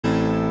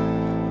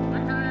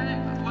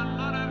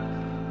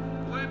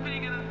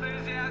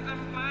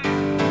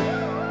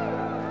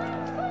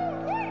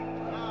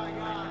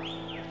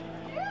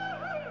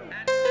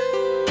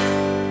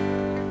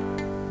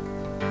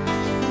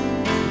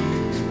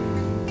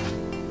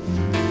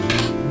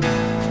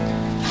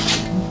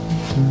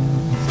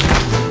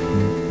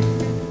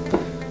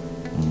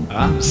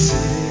I'm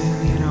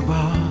sitting in a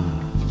bar,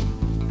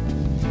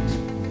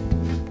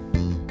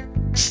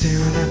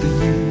 staring at the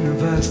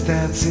universe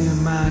that's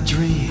in my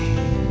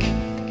drink.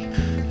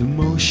 The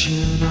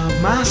motion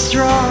of my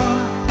straw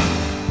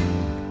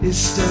is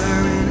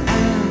stirring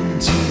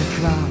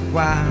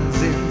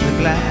anti-clockwise in the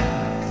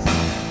glass.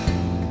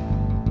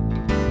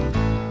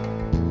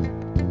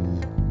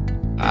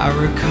 I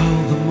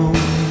recall the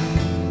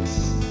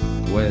moments,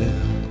 well,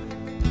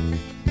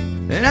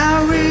 and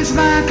I raise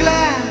my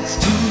glass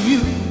to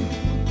you.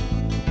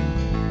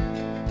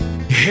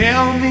 You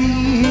held me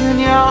in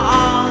your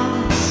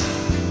arms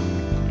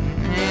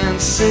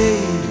and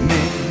saved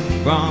me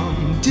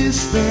from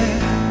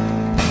despair.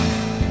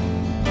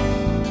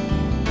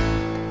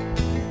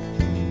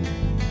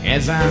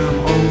 As I'm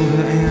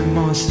older and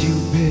more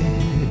stupid,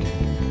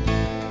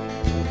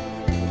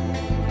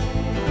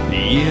 the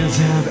years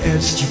have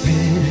etched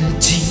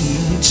stupidity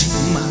into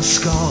my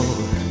skull.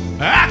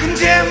 I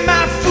condemn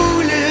my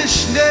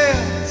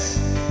foolishness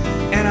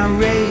and I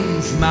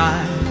raise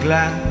my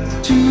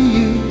glass to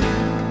you.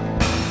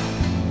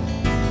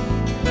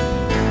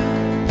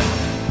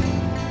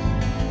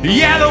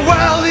 Yeah, the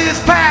world is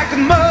packed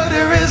and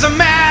murder is a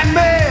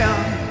madman.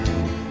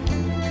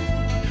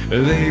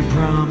 They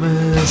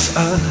promise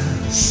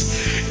us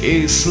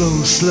a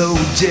slow, slow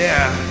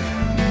death.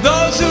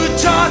 Those who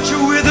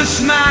torture with a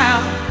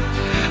smile,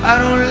 I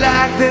don't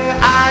like their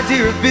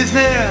idea of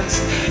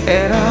business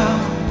at all.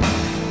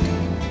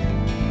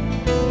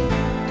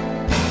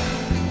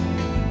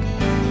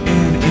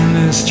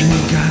 This drink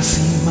I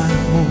see my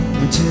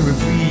momentary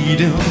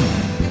freedom,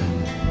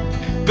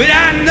 but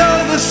I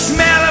know the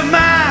smell of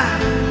my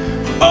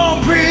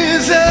own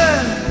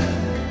prison.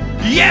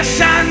 Yes,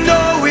 I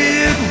know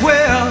it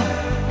well.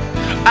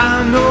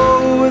 I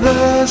know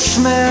the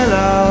smell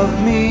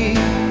of me.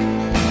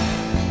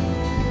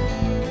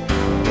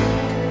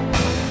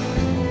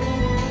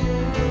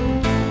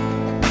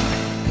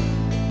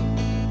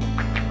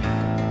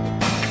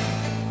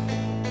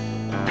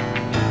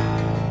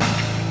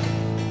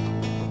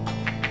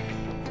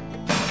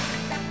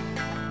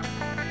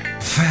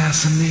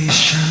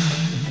 Fascination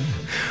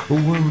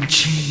won't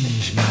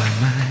change my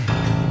mind.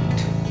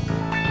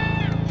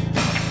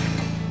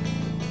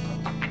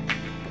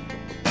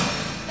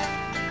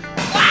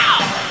 Wow!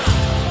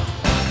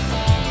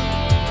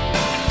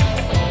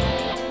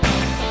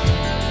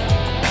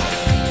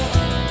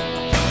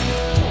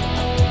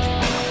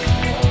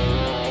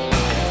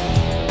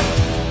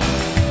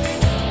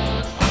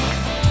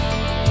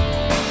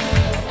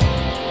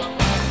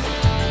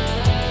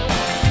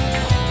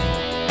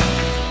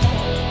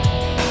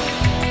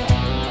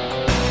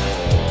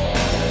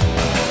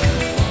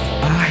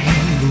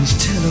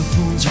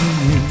 Telephones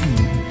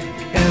ringing,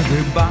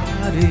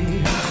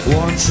 everybody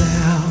wants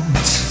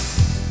out.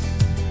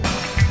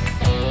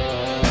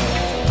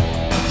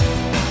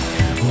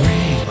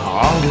 Ring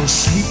all those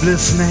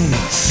sleepless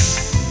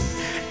nights,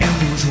 and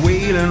those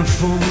wailing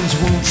phones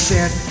won't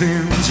set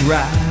things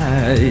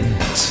right.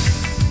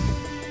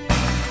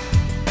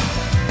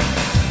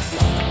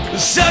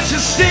 Such a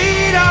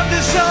state of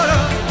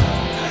disorder,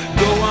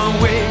 go one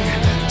way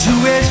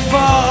to its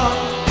fall.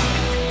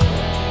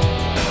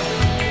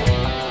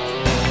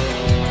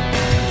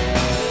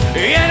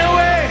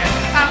 Anyway,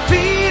 our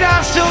feet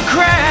are still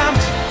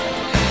cramped.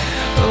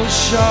 Oh,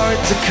 sure,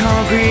 it's a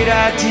concrete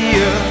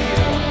idea.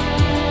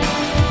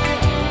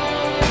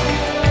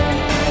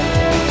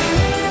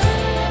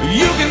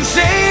 You can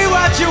say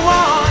what you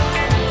want,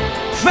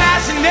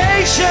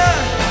 fascination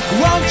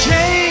won't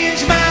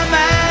change my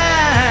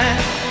mind.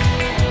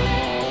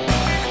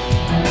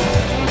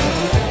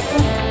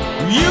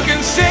 You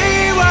can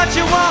say what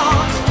you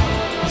want,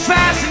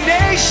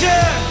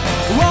 fascination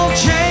won't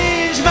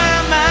change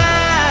my mind.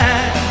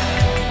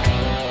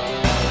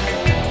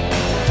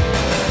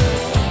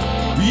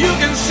 You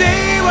can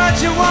say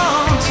what you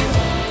want,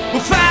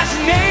 well,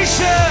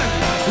 fascination